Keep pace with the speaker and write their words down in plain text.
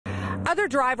Other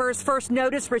drivers first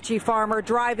noticed Richie Farmer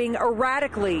driving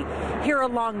erratically here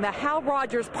along the Hal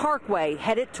Rogers Parkway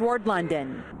headed toward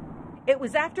London. It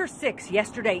was after 6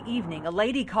 yesterday evening. A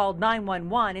lady called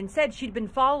 911 and said she'd been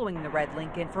following the red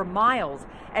Lincoln for miles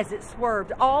as it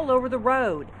swerved all over the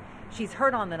road. She's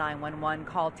heard on the 911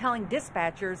 call telling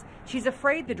dispatchers she's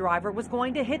afraid the driver was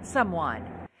going to hit someone.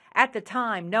 At the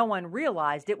time, no one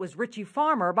realized it was Richie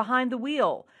Farmer behind the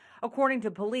wheel. According to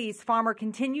police, Farmer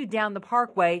continued down the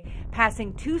parkway,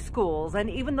 passing 2 schools and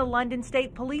even the London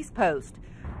State Police Post.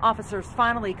 Officers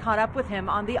finally caught up with him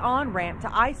on the on-ramp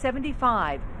to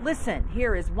I-75. Listen,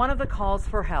 here is one of the calls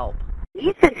for help.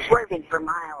 He's been swerving for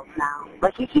miles now.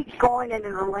 Like, he keeps going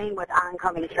into the lane with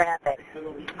oncoming traffic.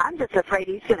 I'm just afraid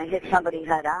he's going to hit somebody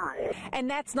head on. And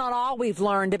that's not all we've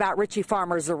learned about Richie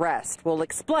Farmer's arrest. We'll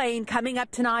explain coming up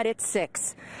tonight at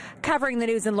 6. Covering the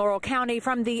news in Laurel County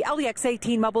from the LEX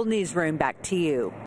 18 Mobile Newsroom, back to you.